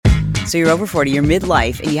So you're over 40, you're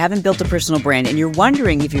midlife, and you haven't built a personal brand, and you're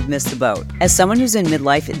wondering if you've missed the boat. As someone who's in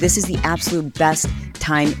midlife, this is the absolute best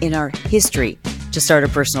time in our history to start a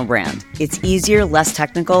personal brand. It's easier, less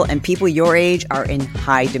technical, and people your age are in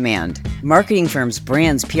high demand. Marketing firms,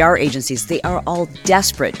 brands, PR agencies, they are all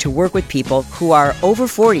desperate to work with people who are over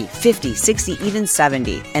 40, 50, 60, even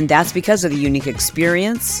 70. And that's because of the unique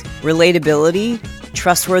experience, relatability,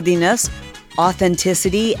 trustworthiness,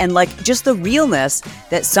 authenticity, and just the realness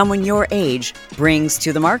that someone your age brings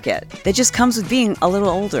to the market. That just comes with being a little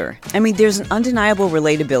older. I mean, there's an undeniable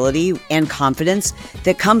relatability and confidence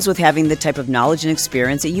that comes with having the type of knowledge and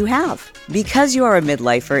experience that you have. Because you are a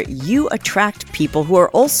midlifer, you attract people who are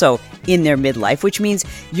also in their midlife, which means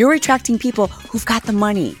you're attracting people who've got the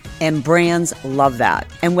money. And brands love that.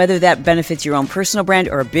 And whether that benefits your own personal brand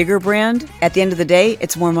or a bigger brand, at the end of the day,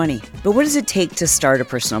 it's more money. But what does it take to start a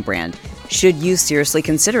personal brand? Should you seriously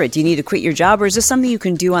consider it? Do you need to quit your job, or is this something you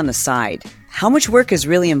can do on the side? How much work is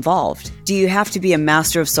really involved? Do you have to be a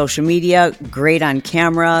master of social media, great on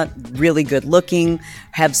camera, really good looking,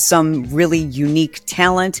 have some really unique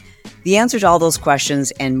talent? The answer to all those questions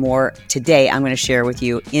and more today I'm going to share with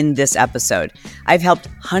you in this episode. I've helped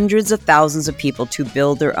hundreds of thousands of people to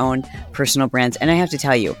build their own personal brands. And I have to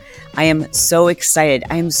tell you, I am so excited.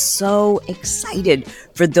 I am so excited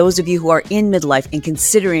for those of you who are in midlife and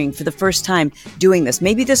considering for the first time doing this.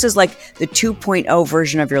 Maybe this is like the 2.0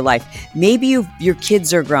 version of your life. Maybe your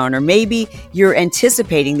kids are grown, or maybe you're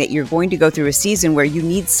anticipating that you're going to go through a season where you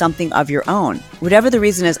need something of your own. Whatever the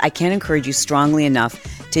reason is, I can't encourage you strongly enough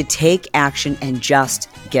to take action and just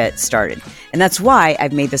get started. And that's why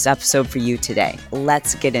I've made this episode for you today.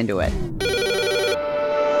 Let's get into it.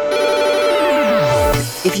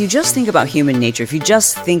 If you just think about human nature, if you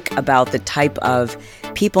just think about the type of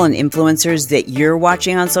people and influencers that you're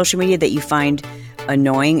watching on social media that you find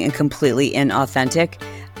annoying and completely inauthentic,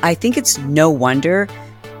 I think it's no wonder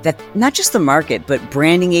that not just the market, but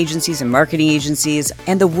branding agencies and marketing agencies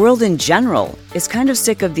and the world in general is kind of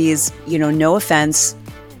sick of these, no offense,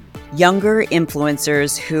 younger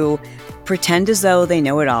influencers who pretend as though they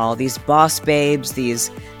know it all. These boss babes, these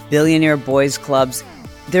billionaire boys clubs,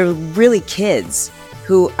 they're really kids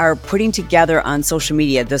who are putting together on social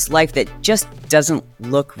media this life that just doesn't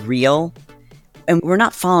look real. And we're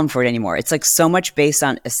not falling for it anymore. It's so much based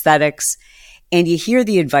on aesthetics. And you hear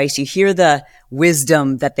the advice, you hear the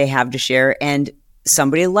wisdom that they have to share. And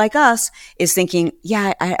somebody like us is thinking,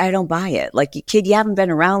 yeah, I don't buy it. Kid, you haven't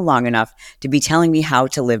been around long enough to be telling me how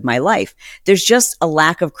to live my life. There's just a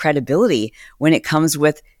lack of credibility when it comes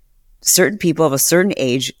with certain people of a certain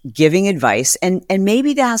age giving advice. And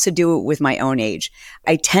maybe that has to do with my own age.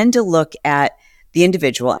 I tend to look at the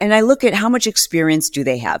individual and I look at how much experience do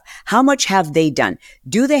they have? How much have they done?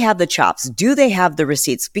 Do they have the chops? Do they have the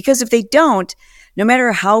receipts? Because if they don't, no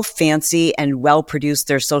matter how fancy and well-produced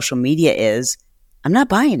their social media is, I'm not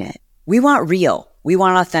buying it. We want real. We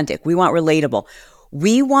want authentic. We want relatable.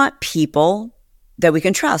 We want people that we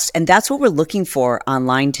can trust. And that's what we're looking for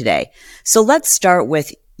online today. So let's start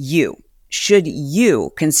with you. Should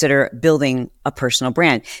you consider building a personal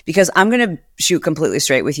brand? Because I'm going to shoot completely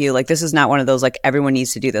straight with you. This is not one of those, everyone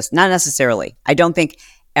needs to do this. Not necessarily. I don't think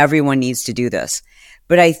everyone needs to do this.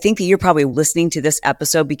 But I think that you're probably listening to this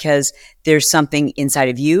episode because there's something inside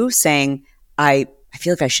of you saying, I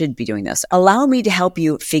feel like I should be doing this. Allow me to help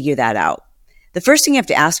you figure that out. The first thing you have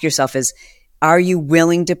to ask yourself is, are you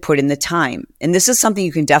willing to put in the time? And this is something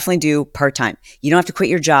you can definitely do part-time. You don't have to quit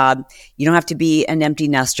your job. You don't have to be an empty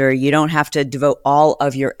nester. You don't have to devote all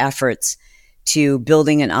of your efforts to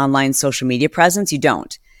building an online social media presence. You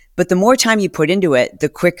don't. But the more time you put into it, the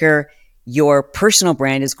quicker your personal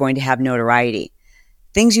brand is going to have notoriety.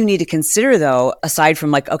 Things you need to consider though, aside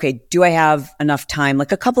from okay, do I have enough time, a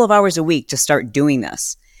couple of hours a week to start doing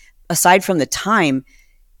this? Aside from the time,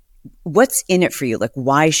 what's in it for you?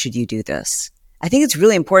 Why should you do this? I think it's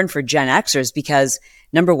really important for Gen Xers because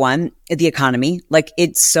number one, the economy,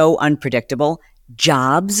 it's so unpredictable.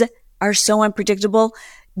 Jobs are so unpredictable.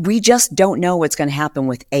 We just don't know what's going to happen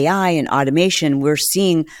with AI and automation. We're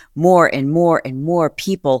seeing more and more and more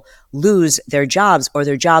people lose their jobs, or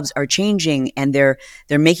their jobs are changing and they're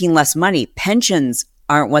making less money. Pensions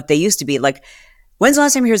aren't what they used to be. When's the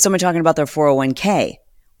last time you heard someone talking about their 401k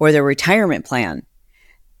or their retirement plan?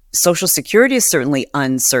 Social Security is certainly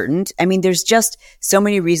uncertain. I mean, there's just so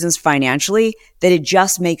many reasons financially that it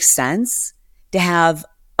just makes sense to have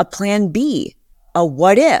a plan B, a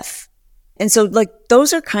what if. And so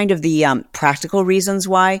those are kind of the practical reasons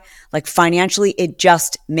why, financially, it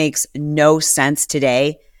just makes no sense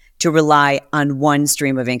today to rely on one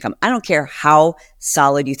stream of income. I don't care how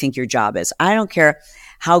solid you think your job is. I don't care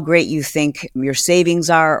how great you think your savings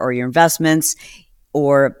are or your investments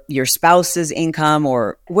or your spouse's income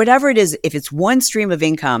or whatever it is. If it's one stream of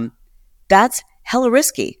income, that's hella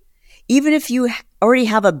risky. Even if you already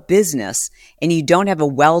have a business and you don't have a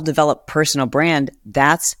well-developed personal brand,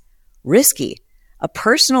 that's risky. A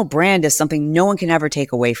personal brand is something no one can ever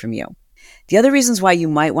take away from you. The other reasons why you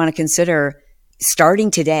might want to consider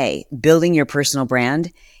starting today, building your personal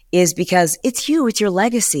brand, is because it's you, it's your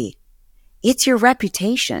legacy, it's your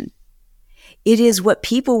reputation. It is what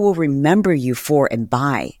people will remember you for and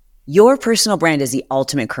buy. Your personal brand is the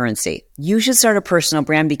ultimate currency. You should start a personal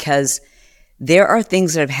brand because there are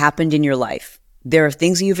things that have happened in your life. There are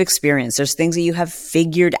things that you've experienced. There's things that you have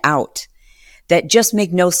figured out that just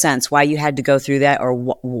make no sense why you had to go through that or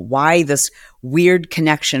why this weird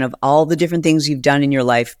connection of all the different things you've done in your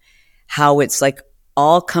life, how it's like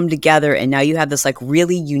all come together and now you have this like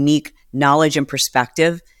really unique knowledge and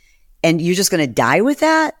perspective and you're just going to die with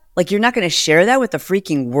that? Like you're not going to share that with the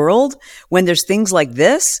freaking world when there's things like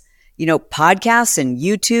this, podcasts and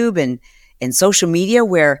YouTube and social media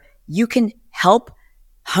where you can help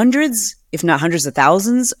hundreds, if not hundreds of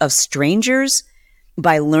thousands of strangers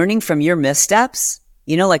by learning from your missteps,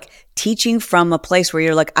 like teaching from a place where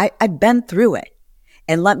you're like, I've been through it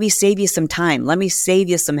and let me save you some time. Let me save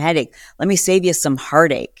you some headache. Let me save you some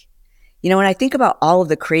heartache. When I think about all of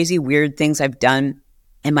the crazy, weird things I've done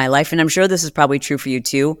in my life, and I'm sure this is probably true for you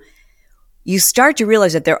too, you start to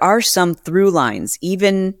realize that there are some through lines.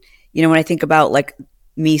 Even, when I think about like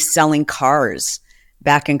me selling cars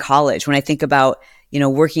back in college, when I think about,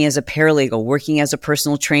 working as a paralegal, working as a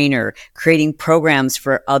personal trainer, creating programs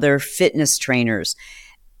for other fitness trainers,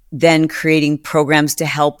 then creating programs to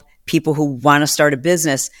help people who want to start a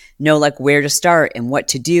business know like where to start and what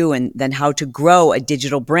to do and then how to grow a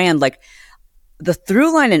digital brand. Like the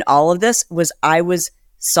through line in all of this was I was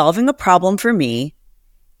solving a problem for me,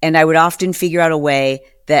 and I would often figure out a way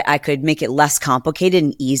that I could make it less complicated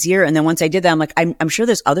and easier. And then once I did that, I'm like, I'm sure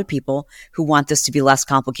there's other people who want this to be less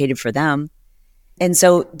complicated for them. And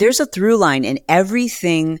so there's a through line in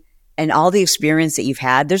everything and all the experience that you've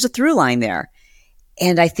had. There's a through line there.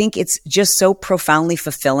 And I think it's just so profoundly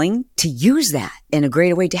fulfilling to use that in a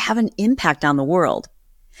great way to have an impact on the world.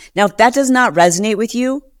 Now, if that does not resonate with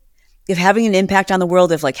you, if having an impact on the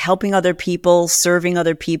world, if like helping other people, serving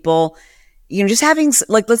other people, just having,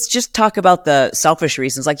 like, let's just talk about the selfish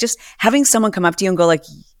reasons, like just having someone come up to you and go like,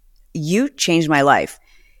 you changed my life.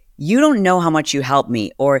 You don't know how much you helped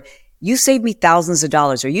me, or you saved me thousands of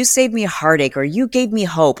dollars, or you saved me a heartache, or you gave me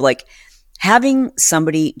hope. Like having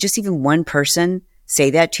somebody, just even one person say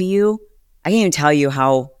that to you, I can't even tell you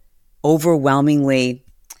how overwhelmingly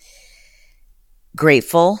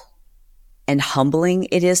grateful and humbling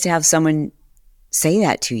it is to have someone say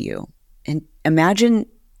that to you. And imagine,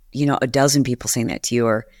 a dozen people saying that to you,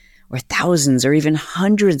 or thousands, or even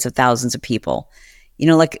hundreds of thousands of people,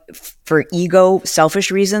 like for ego, selfish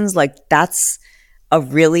reasons. Like that's a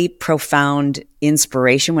really profound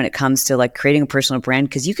inspiration when it comes to like creating a personal brand,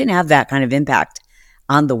 because you can have that kind of impact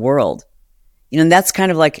on the world. And that's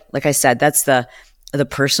kind of like I said, that's the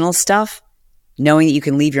personal stuff, knowing that you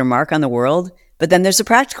can leave your mark on the world. But then there's the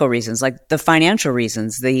practical reasons, like the financial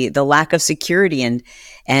reasons, the lack of security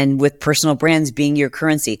and with personal brands being your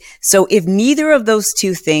currency. So if neither of those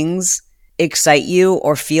two things excite you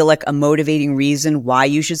or feel like a motivating reason why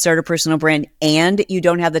you should start a personal brand and you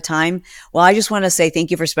don't have the time, well, I just want to say thank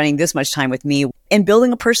you for spending this much time with me. And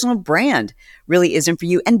building a personal brand really isn't for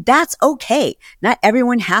you. And that's okay. Not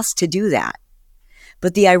everyone has to do that.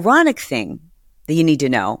 But the ironic thing that you need to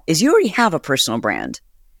know is you already have a personal brand.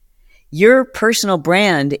 Your personal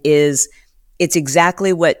brand it's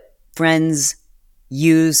exactly what friends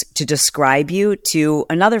use to describe you to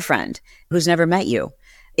another friend who's never met you.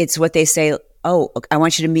 It's what they say, oh, I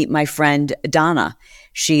want you to meet my friend Donna.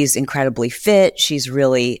 She's incredibly fit. She's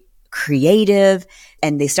really creative.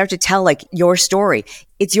 And they start to tell like your story.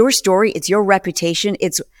 It's your story. It's your reputation.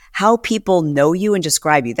 It's how people know you and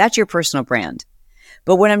describe you. That's your personal brand.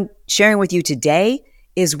 But what I'm sharing with you today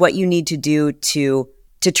is what you need to do to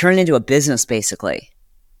turn into a business, basically.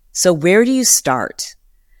 So where do you start?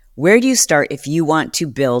 Where do you start if you want to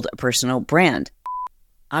build a personal brand?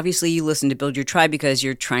 Obviously, you listen to Build Your Tribe because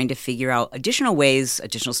you're trying to figure out additional ways,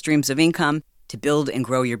 additional streams of income to build and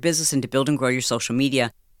grow your business and to build and grow your social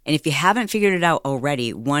media. And if you haven't figured it out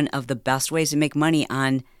already, one of the best ways to make money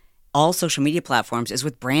on all social media platforms is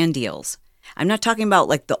with brand deals. I'm not talking about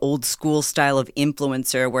like the old school style of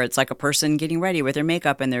influencer where it's like a person getting ready with their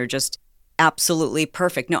makeup and they're just absolutely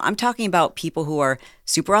perfect. No, I'm talking about people who are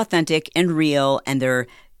super authentic and real, and they're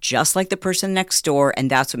just like the person next door,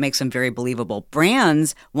 and that's what makes them very believable.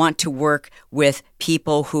 Brands want to work with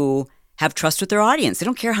people who have trust with their audience. They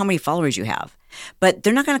don't care how many followers you have, but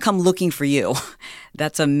they're not going to come looking for you.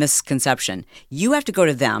 That's a misconception. You have to go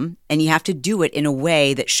to them, and you have to do it in a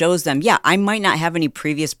way that shows them, yeah, I might not have any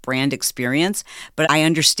previous brand experience, but I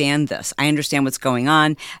understand this. I understand what's going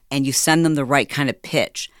on, and you send them the right kind of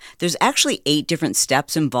pitch. There's actually 8 different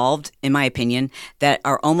steps involved, in my opinion, that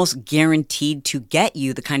are almost guaranteed to get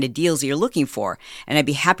you the kind of deals that you're looking for. And I'd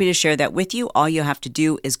be happy to share that with you. All you have to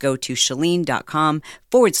do is go to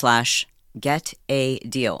Chalene.com/get a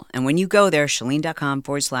deal. And when you go there,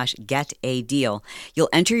 Chalene.com/get a deal, you'll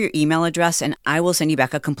enter your email address and I will send you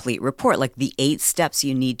back a complete report, like the 8 steps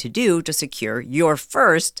you need to do to secure your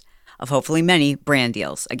first of hopefully many brand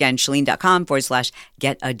deals. Again,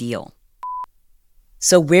 Chalene.com/get a deal.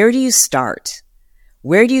 So where do you start?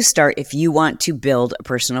 Where do you start if you want to build a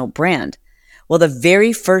personal brand? Well, the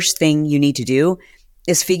very first thing you need to do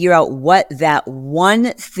is figure out what that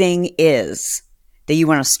one thing is that you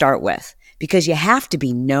want to start with, because you have to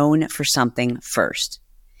be known for something first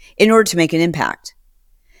in order to make an impact.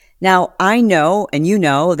 Now, I know, and you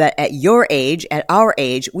know, that at your age, at our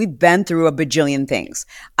age, we've been through a bajillion things.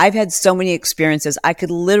 I've had so many experiences. I could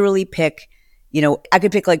literally pick, I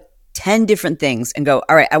could pick like 10 different things and go,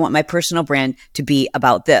 all right, I want my personal brand to be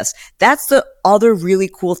about this. That's the other really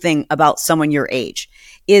cool thing about someone your age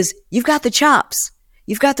is you've got the chops.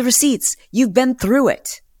 You've got the receipts. You've been through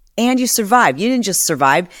it and you survived. You didn't just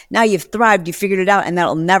survive. Now you've thrived. You figured it out and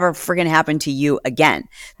that'll never friggin' happen to you again.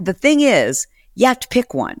 The thing is, you have to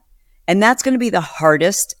pick one. And that's going to be the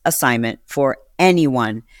hardest assignment for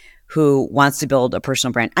anyone who wants to build a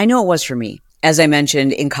personal brand. I know it was for me. As I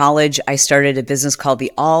mentioned, in college, I started a business called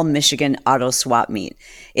the All Michigan Auto Swap Meet.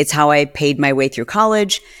 It's how I paid my way through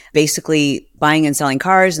college, basically buying and selling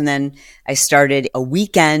cars. And then I started a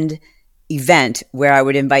weekend event where I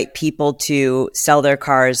would invite people to sell their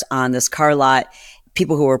cars on this car lot,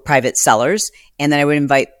 people who were private sellers. And then I would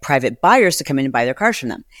invite private buyers to come in and buy their cars from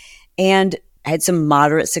them. And I had some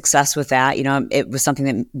moderate success with that. It was something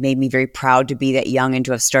that made me very proud to be that young and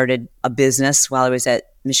to have started a business while I was at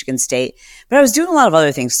Michigan State. But I was doing a lot of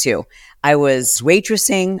other things too. I was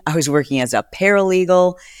waitressing. I was working as a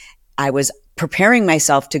paralegal. I was preparing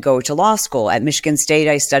myself to go to law school. At Michigan State,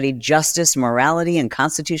 I studied justice, morality, and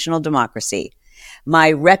constitutional democracy.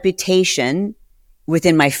 My reputation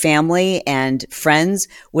within my family and friends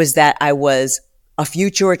was that I was a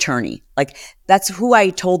future attorney. Like that's who I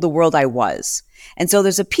told the world I was. And so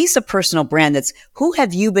there's a piece of personal brand that's who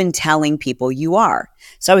have you been telling people you are?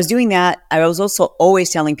 So I was doing that. I was also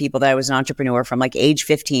always telling people that I was an entrepreneur from like age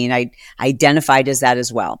 15. I identified as that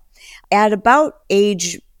as well. At about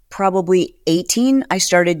age probably 18, I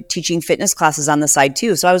started teaching fitness classes on the side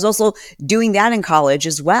too. So I was also doing that in college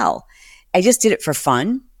as well. I just did it for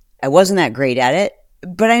fun. I wasn't that great at it,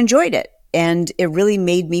 but I enjoyed it. And it really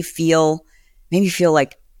made me feel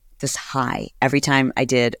like this high every time I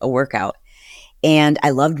did a workout. And I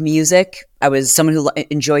loved music. I was someone who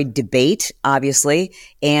enjoyed debate, obviously,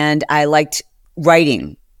 and I liked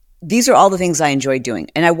writing. These are all the things I enjoyed doing.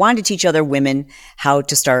 And I wanted to teach other women how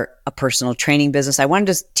to start a personal training business. I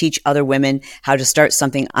wanted to teach other women how to start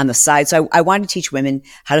something on the side. So I wanted to teach women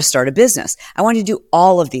how to start a business. I wanted to do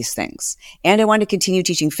all of these things. And I wanted to continue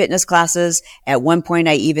teaching fitness classes. At one point,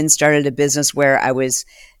 I even started a business where I was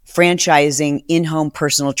franchising in-home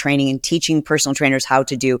personal training and teaching personal trainers how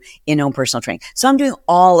to do in-home personal training. So I'm doing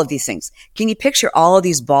all of these things. Can you picture all of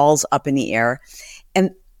these balls up in the air?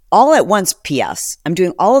 And all at once, P.S. I'm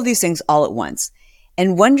doing all of these things all at once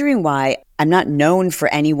and wondering why I'm not known for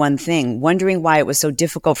any one thing, wondering why it was so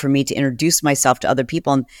difficult for me to introduce myself to other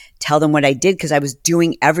people and tell them what I did because I was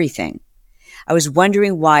doing everything. I was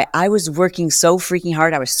wondering why I was working so freaking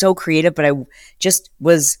hard. I was so creative, but I just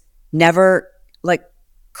was never like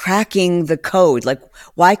cracking the code. Like,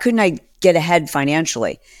 why couldn't I get ahead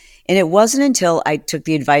financially? And it wasn't until I took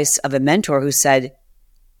the advice of a mentor who said,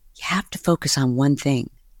 you have to focus on one thing.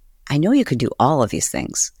 I know you could do all of these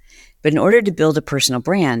things, but in order to build a personal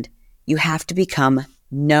brand, you have to become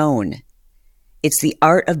known. It's the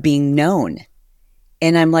art of being known.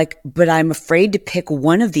 And I'm like, but I'm afraid to pick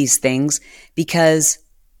one of these things because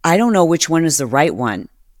I don't know which one is the right one.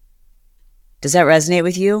 Does that resonate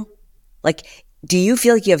with you? Like, do you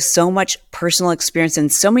feel like you have so much personal experience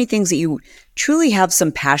and so many things that you truly have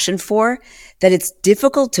some passion for that it's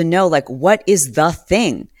difficult to know, like, what is the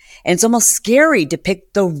thing? And it's almost scary to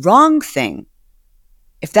pick the wrong thing.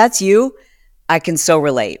 If that's you, I can so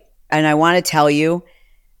relate. And I want to tell you,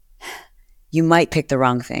 you might pick the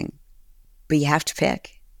wrong thing, but you have to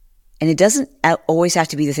pick. And it doesn't always have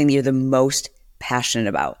to be the thing that you're the most passionate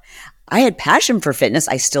about. I had passion for fitness.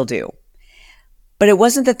 I still do. But it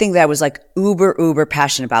wasn't the thing that I was like uber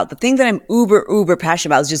passionate about. The thing that I'm uber passionate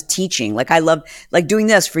about is just teaching. Like I love like doing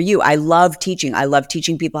this for you. I love teaching. I love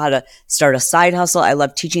teaching people how to start a side hustle. I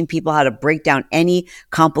love teaching people how to break down any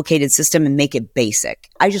complicated system and make it basic.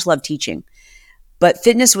 I just love teaching. But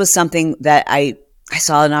fitness was something that I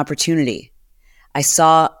saw an opportunity. I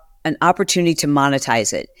saw an opportunity to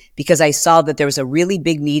monetize it because I saw that there was a really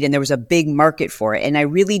big need and there was a big market for it. And I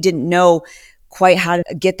really didn't know quite how to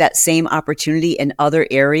get that same opportunity in other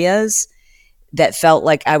areas that felt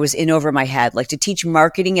like I was in over my head. Like to teach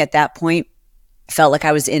marketing at that point felt like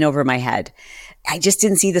I was in over my head. I just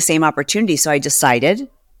didn't see the same opportunity. So I decided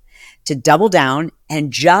to double down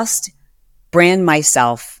and just brand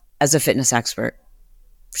myself as a fitness expert,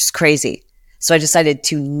 which is crazy. So I decided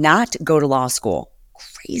to not go to law school.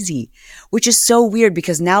 Crazy, which is so weird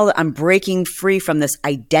because now that I'm breaking free from this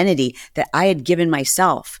identity that I had given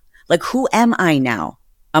myself. Like, who am I now?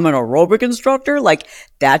 I'm an aerobic instructor? Like,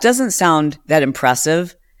 that doesn't sound that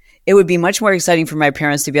impressive. It would be much more exciting for my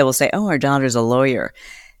parents to be able to say, oh, our daughter's a lawyer.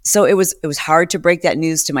 So it was hard to break that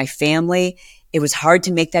news to my family. It was hard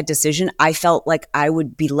to make that decision. I felt like I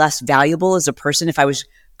would be less valuable as a person if I was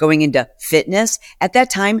going into fitness. At that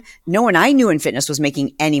time, no one I knew in fitness was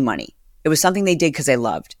making any money. It was something they did because they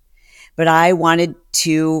loved. But I wanted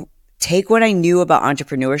to take what I knew about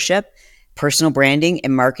entrepreneurship, personal branding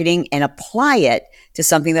and marketing and apply it to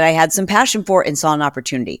something that I had some passion for and saw an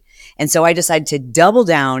opportunity. And so I decided to double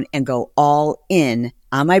down and go all in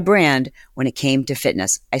on my brand when it came to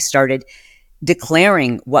fitness. I started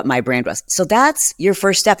declaring what my brand was. So that's your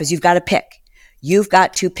first step is you've got to pick. You've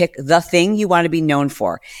got to pick the thing you want to be known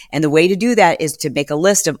for. And the way to do that is to make a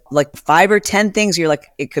list of like 5 or 10 things. You're like,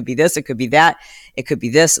 it could be this, it could be that, it could be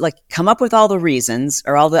this. Like come up with all the reasons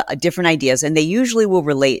or all the different ideas. And they usually will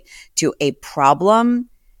relate to a problem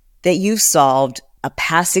that you've solved, a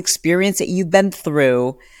past experience that you've been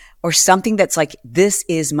through, or something that's like, this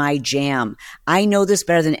is my jam. I know this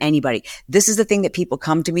better than anybody. This is the thing that people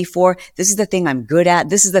come to me for. This is the thing I'm good at.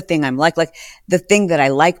 This is the thing I'm like the thing that I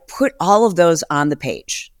like. Put all of those on the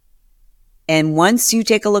page. And once you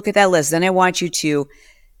take a look at that list, then I want you to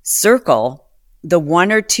circle the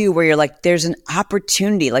 1 or 2 where you're like, there's an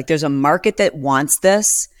opportunity, like there's a market that wants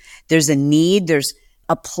this. There's a need. There's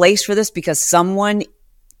a place for this because someone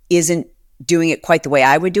isn't doing it quite the way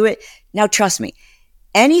I would do it. Now, trust me.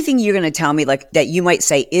 Anything you're going to tell me like that you might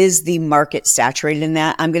say, is the market saturated in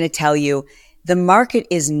that? I'm going to tell you the market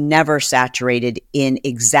is never saturated in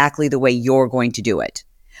exactly the way you're going to do it.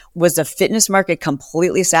 Was the fitness market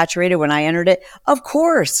completely saturated when I entered it? Of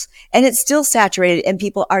course. And it's still saturated and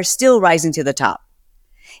people are still rising to the top.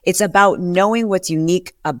 It's about knowing what's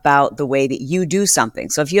unique about the way that you do something.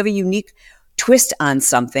 So if you have a unique twist on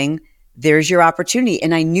something, there's your opportunity.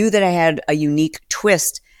 And I knew that I had a unique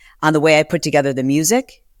twist on the way I put together the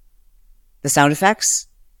music, the sound effects,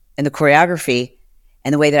 and the choreography,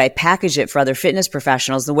 and the way that I packaged it for other fitness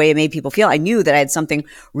professionals, the way it made people feel. I knew that I had something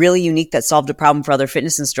really unique that solved a problem for other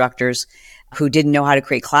fitness instructors who didn't know how to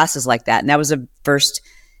create classes like that. And that was the first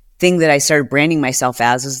thing that I started branding myself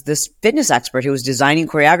as this fitness expert who was designing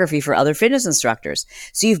choreography for other fitness instructors.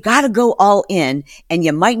 So you've got to go all in, and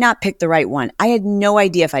you might not pick the right one. I had no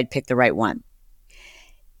idea if I'd pick the right one.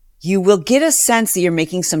 You will get a sense that you're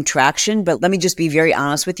making some traction, but let me just be very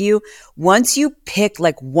honest with you. Once you pick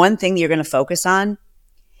like one thing that you're going to focus on,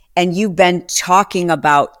 and you've been talking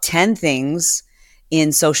about 10 things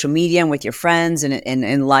in social media and with your friends and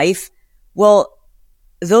in life, well,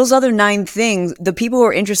 those other 9 things, the people who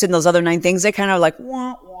are interested in those other 9 things, they kind of like,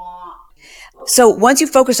 wah, wah. So once you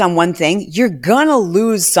focus on one thing, you're going to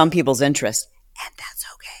lose some people's interest, and that's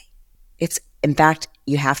okay. In fact,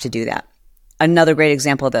 you have to do that. Another great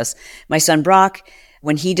example of this, my son Brock,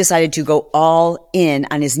 when he decided to go all in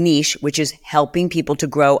on his niche, which is helping people to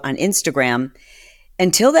grow on Instagram,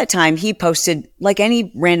 until that time, he posted like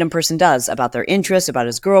any random person does about their interests, about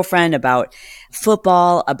his girlfriend, about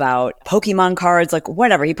football, about Pokemon cards, like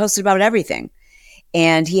whatever. He posted about everything.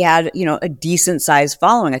 And he had, a decent sized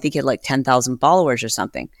following. I think he had like 10,000 followers or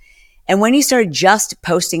something. And when he started just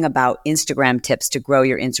posting about Instagram tips to grow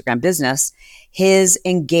your Instagram business, his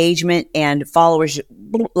engagement and followers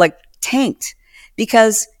like tanked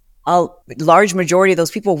because a large majority of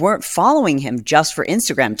those people weren't following him just for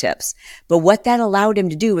Instagram tips. But what that allowed him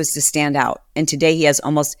to do was to stand out. And today he has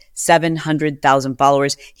almost 700,000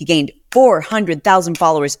 followers. He gained 400,000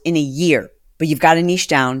 followers in a year. But you've got to niche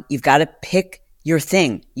down. You've got to pick your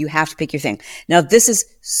thing. You have to pick your thing. Now, this is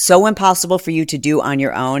so impossible for you to do on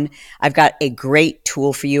your own. I've got a great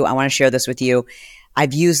tool for you. I want to share this with you.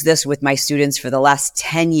 I've used this with my students for the last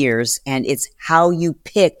 10 years, and it's how you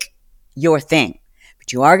pick your thing.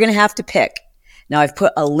 But you are going to have to pick. Now, I've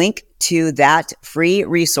put a link to that free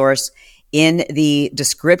resource in the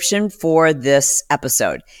description for this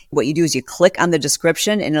episode. What you do is you click on the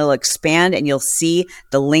description and it'll expand and you'll see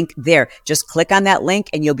the link there. Just click on that link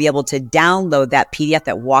and you'll be able to download that PDF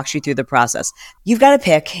that walks you through the process. You've got to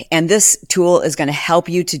pick, and this tool is going to help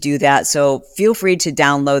you to do that. So feel free to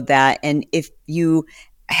download that. And if you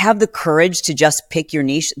have the courage to just pick your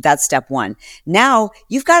niche, that's step one. Now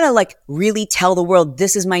you've got to really tell the world,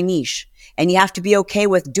 this is my niche. And you have to be okay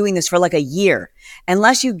with doing this for a year.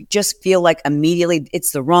 Unless you just feel like immediately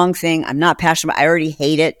it's the wrong thing, I'm not passionate about it, I already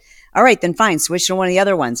hate it. All right, then fine, switch to one of the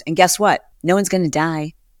other ones. And guess what? No one's going to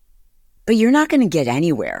die. But you're not going to get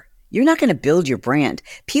anywhere. You're not going to build your brand.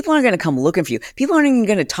 People aren't going to come looking for you. People aren't even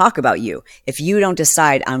going to talk about you if you don't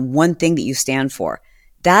decide on one thing that you stand for.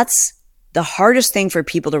 That's the hardest thing for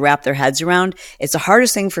people to wrap their heads around. It's the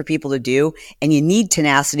hardest thing for people to do. And you need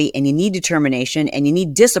tenacity and you need determination and you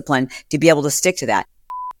need discipline to be able to stick to that.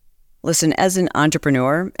 Listen, as an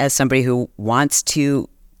entrepreneur, as somebody who wants to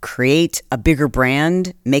create a bigger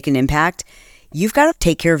brand, make an impact, you've got to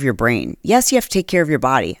take care of your brain. Yes, you have to take care of your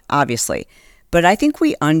body, obviously. But I think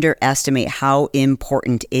we underestimate how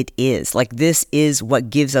important it is. This is what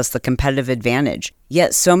gives us the competitive advantage.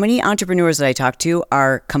 Yet so many entrepreneurs that I talk to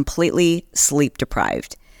are completely sleep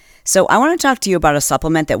deprived. So I want to talk to you about a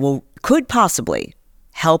supplement that could possibly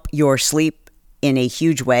help your sleep in a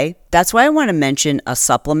huge way. That's why I want to mention a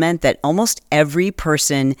supplement that almost every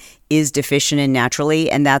person is deficient in naturally,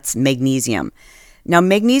 and that's magnesium. Now,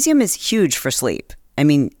 magnesium is huge for sleep. I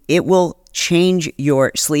mean, it will change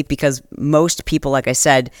your sleep because most people, like I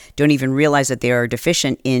said, don't even realize that they are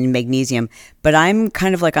deficient in magnesium. But I'm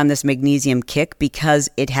kind of on this magnesium kick because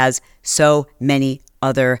it has so many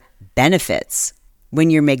other benefits. When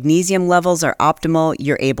your magnesium levels are optimal,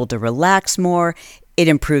 you're able to relax more. It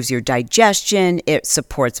improves your digestion. It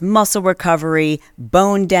supports muscle recovery,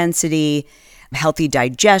 bone density, healthy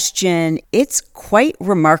digestion. It's quite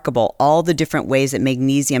remarkable, all the different ways that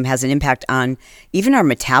magnesium has an impact on even our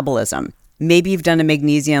metabolism. Maybe you've done a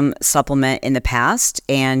magnesium supplement in the past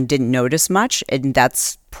and didn't notice much, and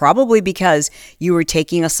that's probably because you were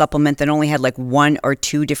taking a supplement that only had one or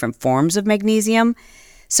two different forms of magnesium.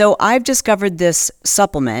 So I've discovered this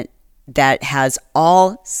supplement that has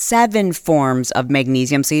all 7 forms of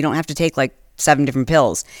magnesium, so you don't have to take 7 different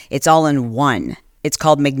pills. It's all in one. It's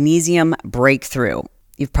called Magnesium Breakthrough.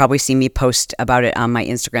 You've probably seen me post about it on my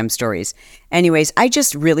Instagram stories. Anyways, I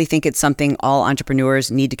just really think it's something all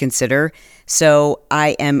entrepreneurs need to consider. So I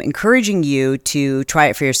am encouraging you to try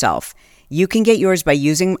it for yourself. You can get yours by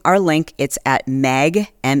using our link. It's at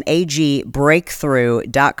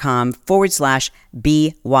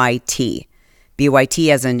magbreakthrough.com/BYT.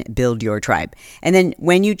 BYT as in build your tribe. And then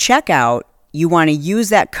when you check out, you want to use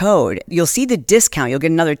that code. You'll see the discount. You'll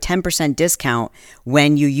get another 10% discount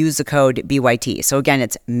when you use the code BYT. So again,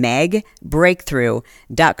 it's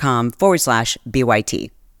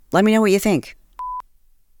magbreakthrough.com/BYT. Let me know what you think.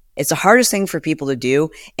 It's the hardest thing for people to do,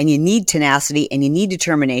 and you need tenacity and you need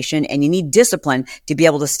determination and you need discipline to be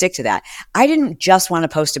able to stick to that. I didn't just want to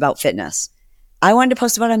post about fitness. I wanted to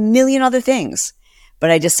post about a million other things,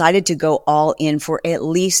 but I decided to go all in for at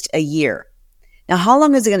least a year. Now, how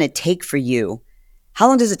long is it going to take for you? How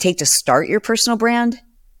long does it take to start your personal brand?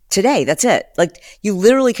 Today, that's it. You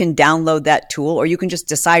literally can download that tool, or you can just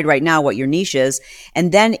decide right now what your niche is.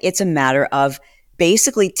 And then it's a matter of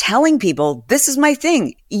basically telling people, this is my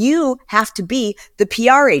thing. You have to be the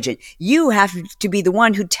PR agent. You have to be the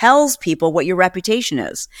one who tells people what your reputation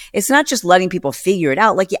is. It's not just letting people figure it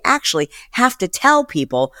out. You actually have to tell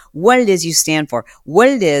people what it is you stand for, what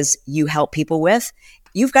it is you help people with.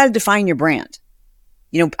 You've got to define your brand.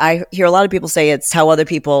 I hear a lot of people say it's how other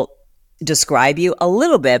people describe you a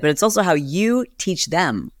little bit, but it's also how you teach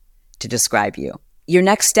them to describe you. Your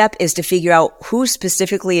next step is to figure out who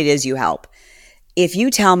specifically it is you help. If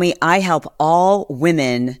you tell me I help all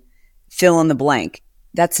women fill in the blank,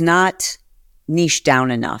 that's not niche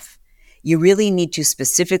down enough. You really need to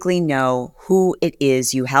specifically know who it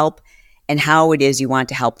is you help and how it is you want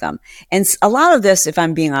to help them. And a lot of this, if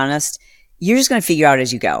I'm being honest, you're just going to figure out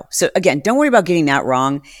as you go. So again, don't worry about getting that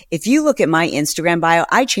wrong. If you look at my Instagram bio,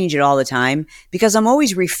 I change it all the time because I'm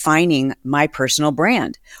always refining my personal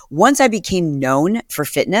brand. Once I became known for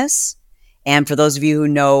fitness, and for those of you who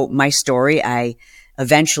know my story, my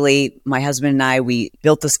husband and I, we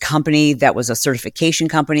built this company that was a certification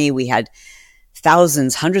company. We had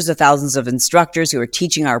thousands, hundreds of thousands of instructors who are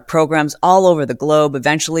teaching our programs all over the globe.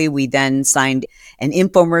 Eventually, we then signed an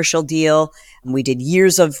infomercial deal. We did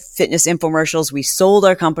years of fitness infomercials. We sold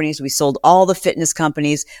our companies. We sold all the fitness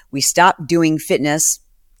companies. We stopped doing fitness,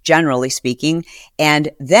 generally speaking. And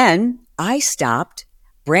then I stopped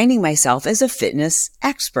branding myself as a fitness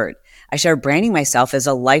expert. I started branding myself as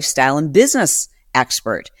a lifestyle and business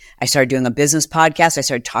expert. I started doing a business podcast. I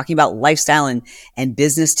started talking about lifestyle and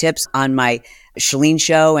business tips on my Chalene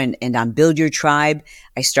Show and on Build Your Tribe.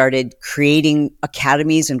 I started creating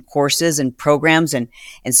academies and courses and programs and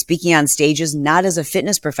speaking on stages, not as a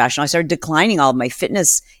fitness professional. I started declining all of my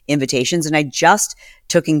fitness invitations, and I just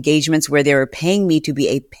took engagements where they were paying me to be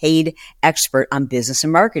a paid expert on business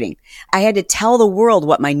and marketing. I had to tell the world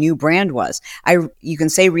what my new brand was. You can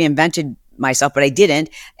say reinvented myself, but I didn't.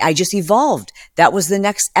 I just evolved. That was the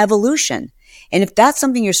next evolution. And if that's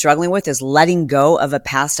something you're struggling with, is letting go of a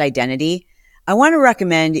past identity, I want to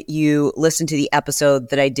recommend you listen to the episode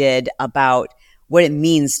that I did about what it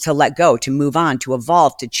means to let go, to move on, to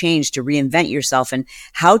evolve, to change, to reinvent yourself, and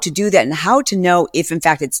how to do that, and how to know if in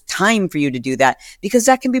fact it's time for you to do that, because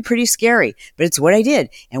that can be pretty scary, but it's what I did.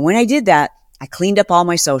 And when I did that, I cleaned up all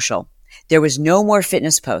my social. There was no more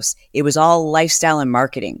fitness posts. It was all lifestyle and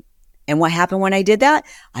marketing. And what happened when I did that?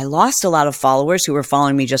 I lost a lot of followers who were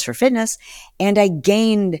following me just for fitness, and I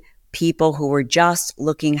gained people who were just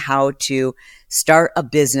looking how to start a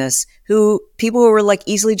business, people who were like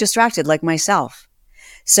easily distracted like myself.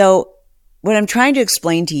 So what I'm trying to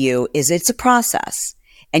explain to you is it's a process,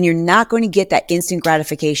 and you're not going to get that instant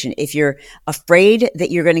gratification if you're afraid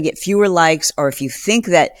that you're going to get fewer likes, or if you think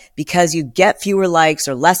that because you get fewer likes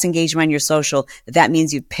or less engagement on your social, that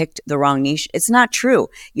means you've picked the wrong niche. It's not true.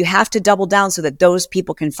 You have to double down so that those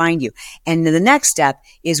people can find you. And the next step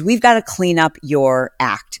is we've got to clean up your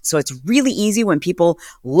act. So it's really easy when people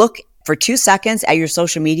look for 2 seconds at your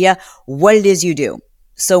social media, what it is you do.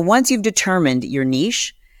 So once you've determined your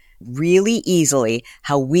niche, really easily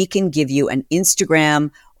how we can give you an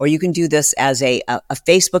Instagram, or you can do this as a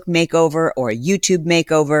Facebook makeover or a YouTube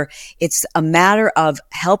makeover. It's a matter of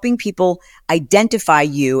helping people identify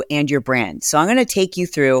you and your brand. So I'm going to take you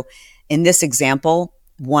through, in this example,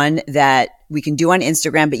 one that we can do on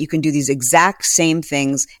Instagram, but you can do these exact same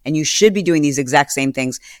things, and you should be doing these exact same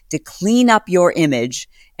things to clean up your image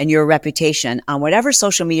and your reputation on whatever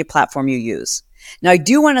social media platform you use. Now, I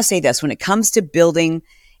do want to say this, when it comes to building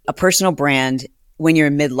a personal brand when you're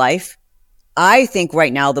in midlife, I think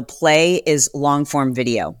right now the play is long form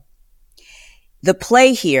video. The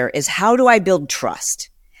play here is, how do I build trust?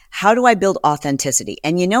 How do I build authenticity?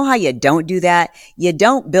 And you know how you don't do that? You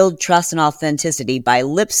don't build trust and authenticity by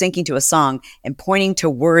lip syncing to a song and pointing to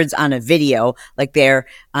words on a video like they're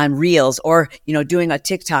on Reels, or, doing a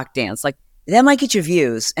TikTok dance. Like, that might get you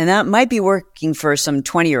views, and that might be working for some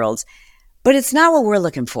 20-year-olds, but it's not what we're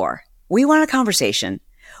looking for. We want a conversation.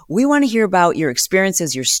 We want to hear about your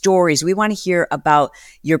experiences, your stories. We want to hear about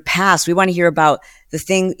your past. We want to hear about the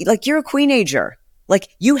thing, like, you're a queenager. Like,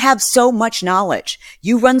 you have so much knowledge.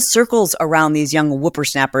 You run circles around these young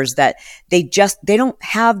whippersnappers that they don't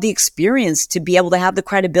have the experience to be able to have the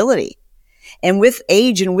credibility. And with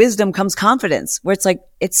age and wisdom comes confidence, where it's like,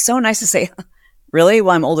 it's so nice to say, really?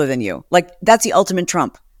 Well, I'm older than you. Like, that's the ultimate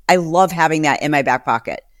trump. I love having that in my back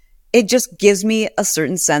pocket. It just gives me a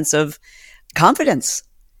certain sense of confidence.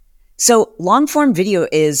 So long form video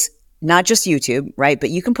is not just YouTube, right? But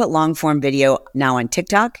you can put long form video now on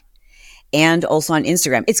TikTok and also on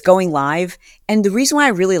Instagram. It's going live. And the reason why I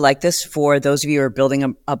really like this for those of you who are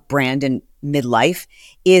building a brand in midlife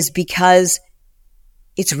is because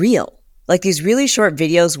it's real. Like, these really short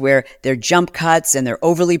videos where they're jump cuts and they're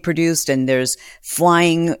overly produced and there's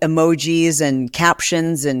flying emojis and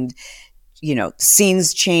captions and,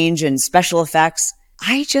 scenes change and special effects.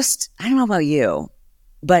 I don't know about you,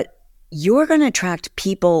 but you're going to attract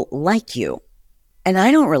people like you. And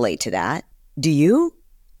I don't relate to that. Do you?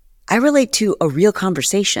 I relate to a real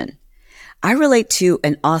conversation. I relate to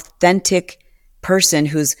an authentic person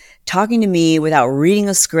who's talking to me without reading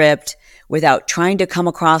a script, without trying to come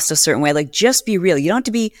across a certain way. Like, just be real. You don't have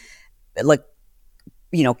to be like,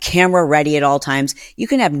 camera ready at all times. You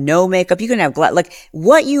can have no makeup. You can have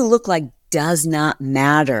what you look like does not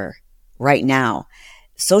matter right now.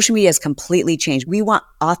 Social media has completely changed. We want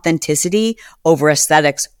authenticity over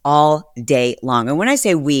aesthetics all day long. And when I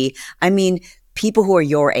say we, I mean people who are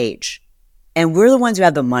your age. And we're the ones who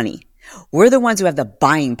have the money. We're the ones who have the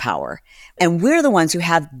buying power. And we're the ones who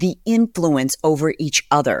have the influence over each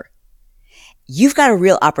other. You've got a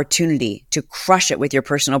real opportunity to crush it with your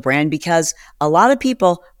personal brand, because a lot of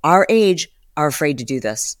people our age are afraid to do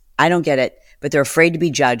this. I don't get it. but they're afraid to be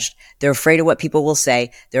judged. They're afraid of what people will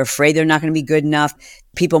say. They're afraid they're not going to be good enough.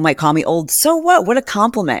 People might call me old. So what? What a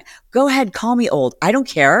compliment. Go ahead, call me old. I don't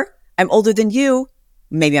care. I'm older than you.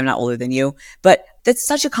 Maybe I'm not older than you, but that's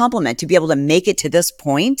such a compliment to be able to make it to this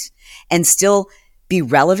point and still be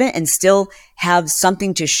relevant and still have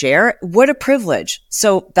something to share. What a privilege.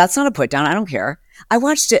 So that's not a put down. I don't care. I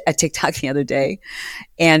watched a TikTok the other day,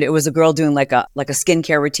 and it was a girl doing like a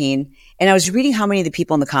skincare routine. And I was reading how many of the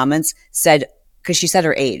people in the comments said, because she said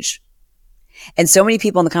her age. And so many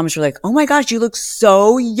people in the comments were like, oh my gosh, you look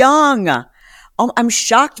so young. Oh, I'm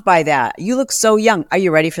shocked by that. You look so young. Are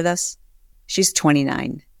you ready for this? She's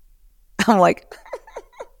 29. I'm like,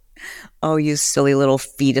 oh, you silly little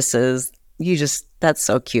fetuses. That's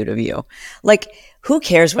so cute of you. Like, who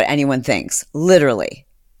cares what anyone thinks? Literally.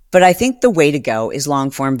 But I think the way to go is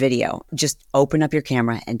long form video. Just open up your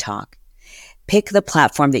camera and talk. Pick the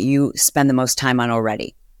platform that you spend the most time on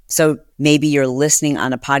already. So maybe you're listening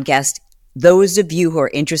on a podcast. Those of you who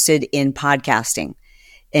are interested in podcasting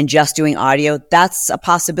and just doing audio, that's a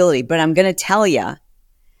possibility. But I'm going to tell you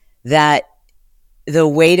that the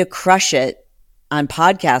way to crush it on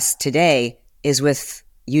podcasts today is with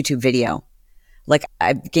YouTube video. Like,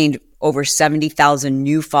 I've gained over 70,000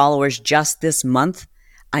 new followers just this month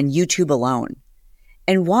on YouTube alone.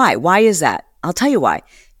 And why? Why is that? I'll tell you why.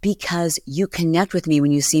 Because you connect with me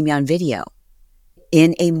when you see me on video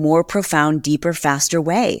in a more profound, deeper, faster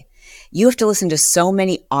way. You have to listen to so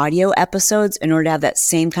many audio episodes in order to have that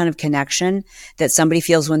same kind of connection that somebody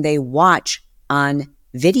feels when they watch on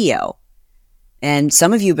video. And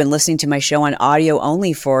some of you have been listening to my show on audio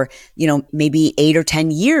only for, maybe 8 or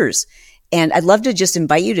 10 years. And I'd love to just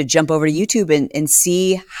invite you to jump over to YouTube and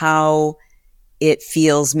see how it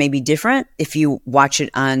feels maybe different if you watch it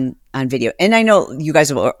on video. And I know you guys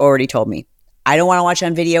have already told me, I don't want to watch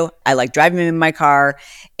on video. I like driving in my car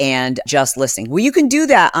and just listening. Well, you can do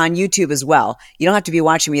that on YouTube as well. You don't have to be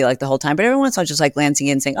watching me like the whole time, but every once in a while just like glancing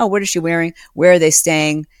in and saying, oh, what is she wearing? Where are they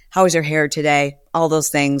staying? How is her hair today? All those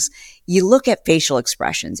things. You look at facial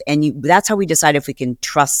expressions, and that's how we decide if we can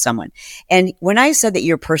trust someone. And when I said that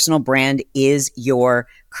your personal brand is your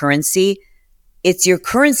currency, it's your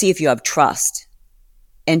currency if you have trust.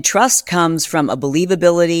 And trust comes from a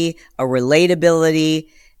believability, a relatability,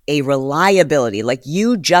 a reliability. Like,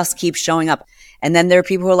 you just keep showing up. And then there are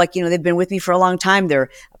people who are like, they've been with me for a long time. They're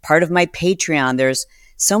a part of my Patreon. There's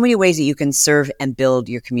so many ways that you can serve and build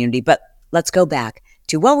your community. But let's go back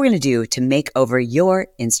to what we're going to do to make over your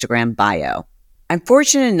Instagram bio. I'm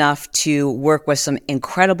fortunate enough to work with some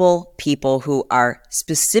incredible people who are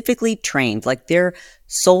specifically trained, like their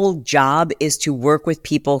sole job is to work with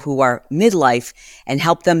people who are midlife and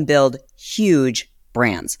help them build huge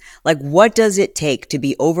brands. Like, what does it take to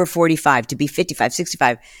be over 45, to be 55,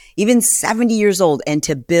 65, even 70 years old, and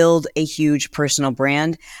to build a huge personal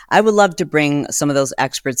brand? I would love to bring some of those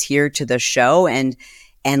experts here to the show and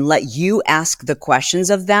let you ask the questions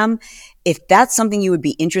of them. If that's something you would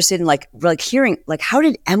be interested in, like hearing, like, how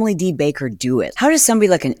did Emily D. Baker do it? How does somebody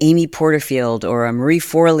like an Amy Porterfield or a Marie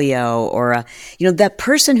Forleo or that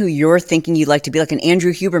person who you're thinking you'd like to be, like an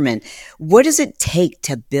Andrew Huberman, what does it take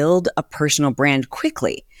to build a personal brand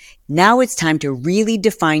quickly? Now it's time to really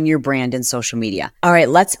define your brand in social media. All right,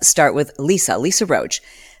 let's start with Lisa Roach.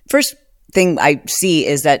 First thing I see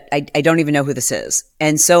is that I don't even know who this is.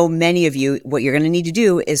 And so many of you, what you're going to need to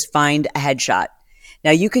do is find a headshot. Now,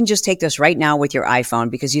 you can just take this right now with your iPhone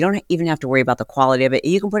because you don't even have to worry about the quality of it.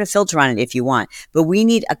 You can put a filter on it if you want, but we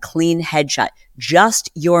need a clean headshot, just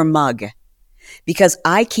your mug, because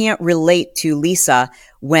I can't relate to Lisa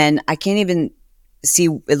when I can't even see.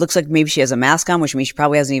 It looks like maybe she has a mask on, which means she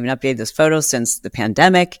probably hasn't even updated this photo since the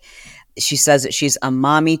pandemic. She says that she's a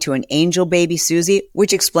mommy to an angel baby, Susie,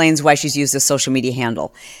 which explains why she's used this social media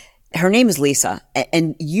handle. Her name is Lisa,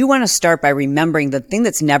 and you want to start by remembering the thing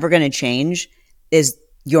that's never going to change is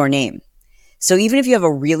your name. So even if you have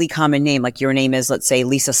a really common name, like your name is, let's say,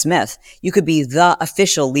 Lisa Smith, you could be the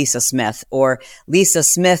official Lisa Smith, or Lisa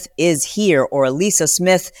Smith is here, or Lisa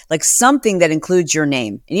Smith, like something that includes your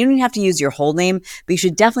name. And you don't even have to use your whole name, but you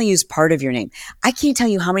should definitely use part of your name. I can't tell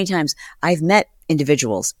you how many times I've met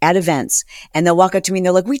individuals at events and they'll walk up to me and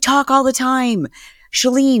they're like, we talk all the time.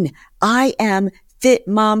 Shalene, I am Fit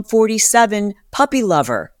Mom 47 puppy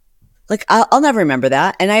lover. Like, I'll never remember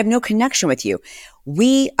that. And I have no connection with you.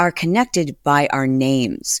 We are connected by our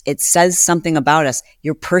names. It says something about us.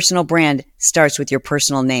 Your personal brand starts with your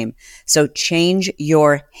personal name. So change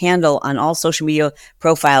your handle on all social media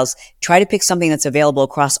profiles. Try to pick something that's available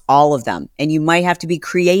across all of them. And you might have to be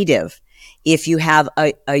creative if you have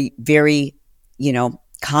a very,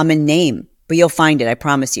 common name, but you'll find it. I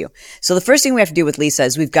promise you. So the first thing we have to do with Lisa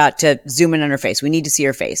is we've got to zoom in on her face. We need to see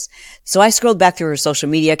her face. So I scrolled back through her social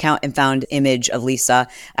media account and found an image of Lisa.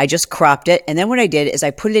 I just cropped it. And then what I did is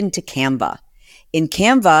I put it into Canva. In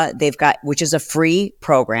Canva, they've got, which is a free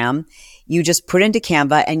program, you just put into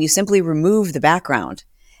Canva and you simply remove the background.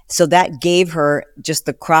 So that gave her just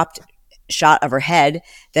the cropped shot of her head.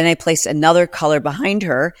 Then I placed another color behind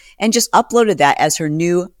her and just uploaded that as her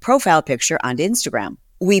new profile picture onto Instagram.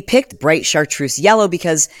 We picked bright chartreuse yellow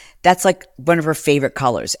because that's like one of her favorite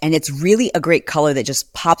colors. And it's really a great color that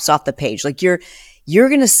just pops off the page. Like you're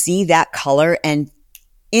going to see that color and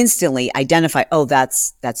instantly identify, oh,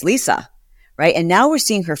 that's Lisa. Right. And now we're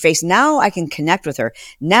seeing her face. Now I can connect with her.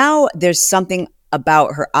 Now there's something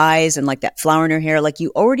about her eyes and like that flower in her hair. Like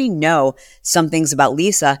you already know some things about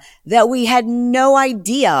Lisa that we had no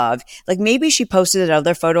idea of. Like maybe she posted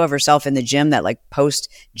another photo of herself in the gym, that like post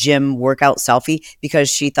gym workout selfie, because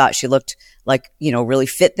she thought she looked like, really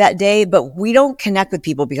fit that day. But we don't connect with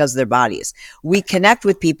people because of their bodies. We connect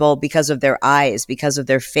with people because of their eyes, because of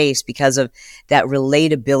their face, because of that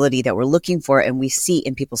relatability that we're looking for and we see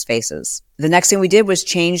in people's faces. The next thing we did was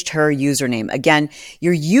changed her username. Again,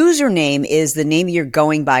 your username is the name you're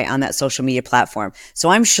going by on that social media platform. So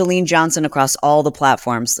I'm Chalene Johnson across all the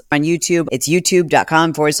platforms. On YouTube, it's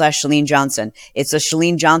youtube.com/Chalene Johnson. It's the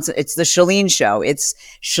Chalene Johnson. It's the Chalene Show. It's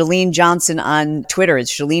Chalene Johnson on Twitter.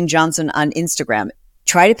 It's Chalene Johnson on Instagram.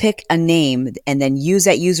 Try to pick a name and then use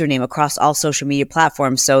that username across all social media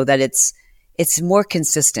platforms so that it's more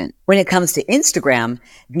consistent. When it comes to Instagram,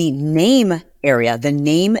 the name area, the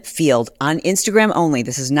name field on Instagram only,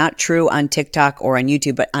 this is not true on TikTok or on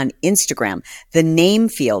YouTube, but on Instagram, the name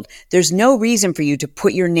field, there's no reason for you to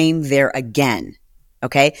put your name there again.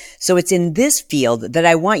 Okay. So it's in this field that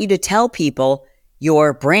I want you to tell people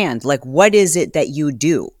your brand. Like, what is it that you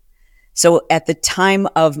do? So at the time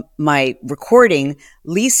of my recording,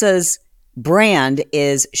 Lisa's brand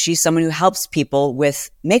is she's someone who helps people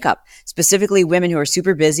with makeup, specifically women who are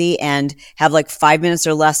super busy and have like 5 minutes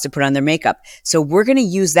or less to put on their makeup. So we're going to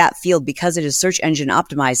use that field because it is search engine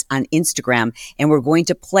optimized on Instagram. And we're going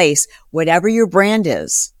to place whatever your brand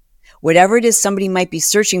is, whatever it is somebody might be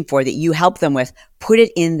searching for that you help them with, put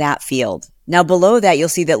it in that field. Now, below that, you'll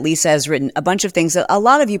see that Lisa has written a bunch of things that a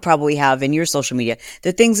lot of you probably have in your social media.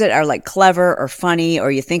 They're things that are like clever or funny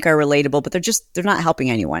or you think are relatable, but they're not helping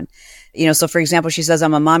anyone. So for example, she says,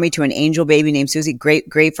 I'm a mommy to an angel baby named Susie.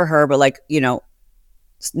 Great for her. But like,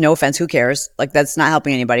 no offense, who cares? Like that's not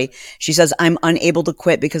helping anybody. She says, I'm unable to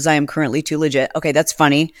quit because I am currently too legit. Okay, that's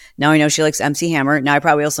funny. Now I know she likes MC Hammer. Now I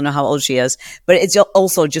probably also know how old she is, but it's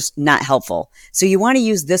also just not helpful. So you want to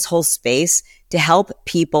use this whole space to help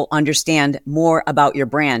people understand more about your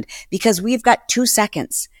brand because we've got 2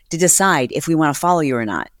 seconds to decide if we want to follow you or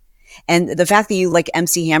not. And the fact that you like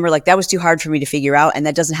MC Hammer, like that was too hard for me to figure out and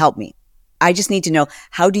that doesn't help me. I just need to know,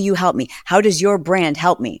 how do you help me? How does your brand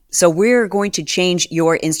help me? So we're going to change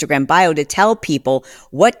your Instagram bio to tell people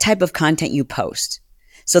what type of content you post.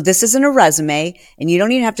 So this isn't a resume and you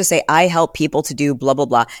don't even have to say, I help people to do blah, blah,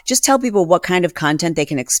 blah. Just tell people what kind of content they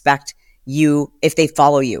can expect you if they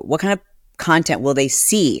follow you. What kind of content will they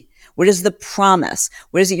see? What is the promise?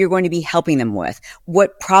 What is it you're going to be helping them with?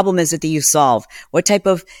 What problem is it that you solve? What type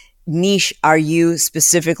of niche are you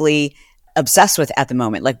specifically obsessed with at the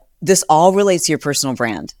moment? Like this all relates to your personal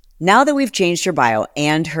brand. Now that we've changed her bio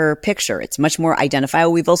and her picture, it's much more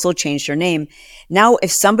identifiable. We've also changed her name. Now,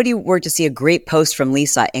 if somebody were to see a great post from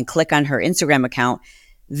Lisa and click on her Instagram account,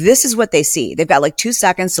 this is what they see. They've got like 2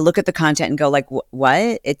 seconds to look at the content and go like, what?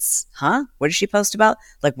 What did she post about?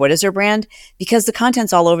 Like, what is her brand? Because the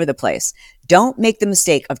content's all over the place. Don't make the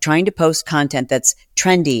mistake of trying to post content that's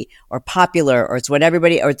trendy or popular or it's what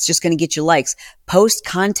everybody, or it's just going to get you likes. Post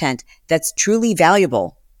content that's truly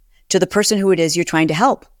valuable to the person who it is you're trying to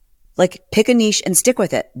help. Like pick a niche and stick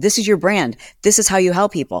with it. This is your brand. This is how you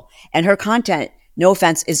help people. And her content, no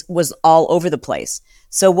offense, was all over the place.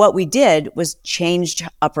 So what we did was changed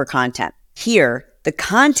up her content. Here, the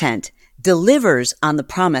content delivers on the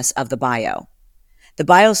promise of the bio. The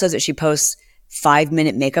bio says that she posts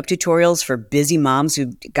 5-minute makeup tutorials for busy moms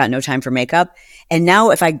who've got no time for makeup. And now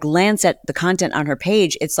if I glance at the content on her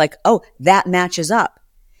page, it's like, oh, that matches up.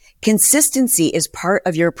 Consistency is part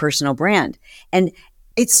of your personal brand. And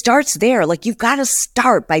it starts there. Like you've got to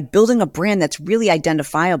start by building a brand that's really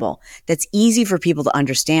identifiable, that's easy for people to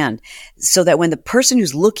understand, so that when the person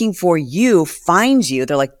who's looking for you finds you,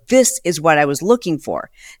 they're like, this is what I was looking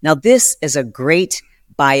for. Now, this is a great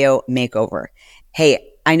bio makeover. Hey,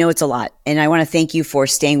 I know it's a lot, and I want to thank you for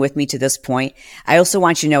staying with me to this point. I also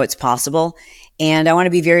want you to know it's possible. And I want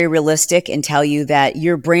to be very realistic and tell you that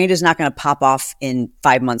your brand is not going to pop off in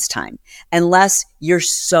 5 months' time unless you're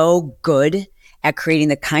so good at creating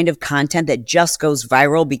the kind of content that just goes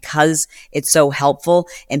viral because it's so helpful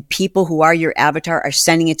and people who are your avatar are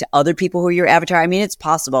sending it to other people who are your avatar. I mean, it's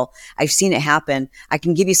possible. I've seen it happen. I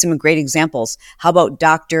can give you some great examples. How about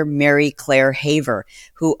Dr. Mary Claire Haver,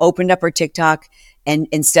 who opened up her TikTok, and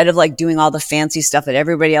instead of like doing all the fancy stuff that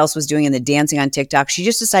everybody else was doing and the dancing on TikTok, she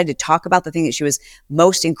just decided to talk about the thing that she was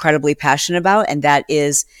most incredibly passionate about, and that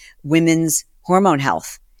is women's hormone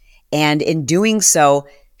health. And in doing so,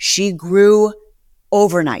 she grew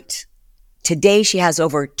overnight. Today, she has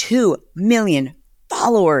over 2 million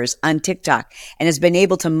followers on TikTok and has been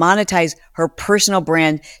able to monetize her personal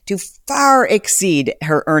brand to far exceed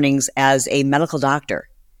her earnings as a medical doctor.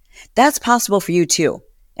 That's possible for you too.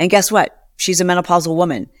 And guess what? She's a menopausal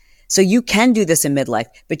woman. So you can do this in midlife,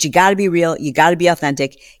 but you got to be real. You got to be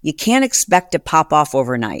authentic. You can't expect to pop off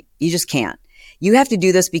overnight. You just can't. You have to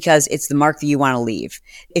do this because it's the mark that you want to leave.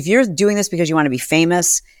 If you're doing this because you want to be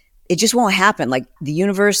famous, it just won't happen. Like the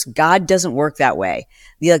universe, God doesn't work that way.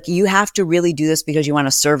 Like you have to really do this because you want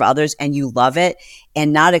to serve others and you love it,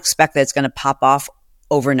 and not expect that it's going to pop off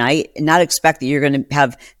overnight, and not expect that you're going to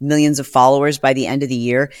have millions of followers by the end of the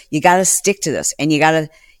year. You got to stick to this, and you got to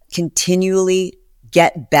continually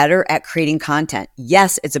get better at creating content.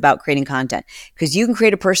 Yes, it's about creating content because you can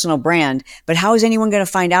create a personal brand, but how is anyone going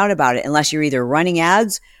to find out about it unless you're either running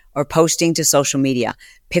ads or posting to social media?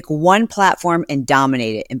 Pick one platform and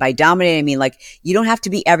dominate it. And by dominate, I mean like you don't have to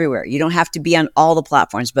be everywhere. You don't have to be on all the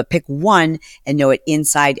platforms, but pick one and know it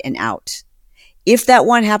inside and out. If that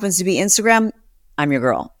one happens to be Instagram, I'm your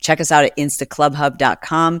girl. Check us out at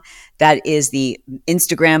instaclubhub.com. That is the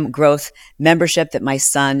Instagram growth membership that my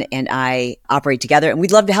son and I operate together. And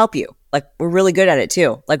we'd love to help you. Like we're really good at it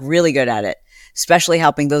too. Like really good at it, especially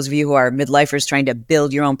helping those of you who are midlifers trying to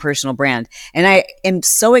build your own personal brand. And I am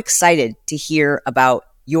so excited to hear about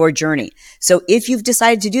your journey. So if you've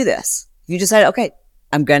decided to do this, if you decided, okay,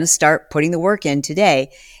 I'm going to start putting the work in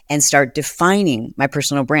today and start defining my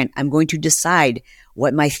personal brand. I'm going to decide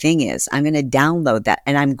what my thing is. I'm going to download that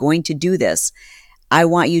and I'm going to do this. I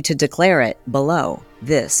want you to declare it below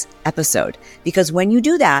this episode, because when you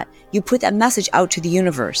do that, you put that message out to the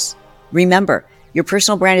universe. Remember, your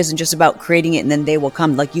personal brand isn't just about creating it and then they will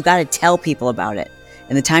come. Like you got to tell people about it.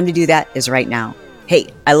 And the time to do that is right now. Hey,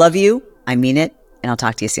 I love you. I mean it. And I'll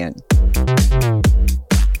talk to you soon.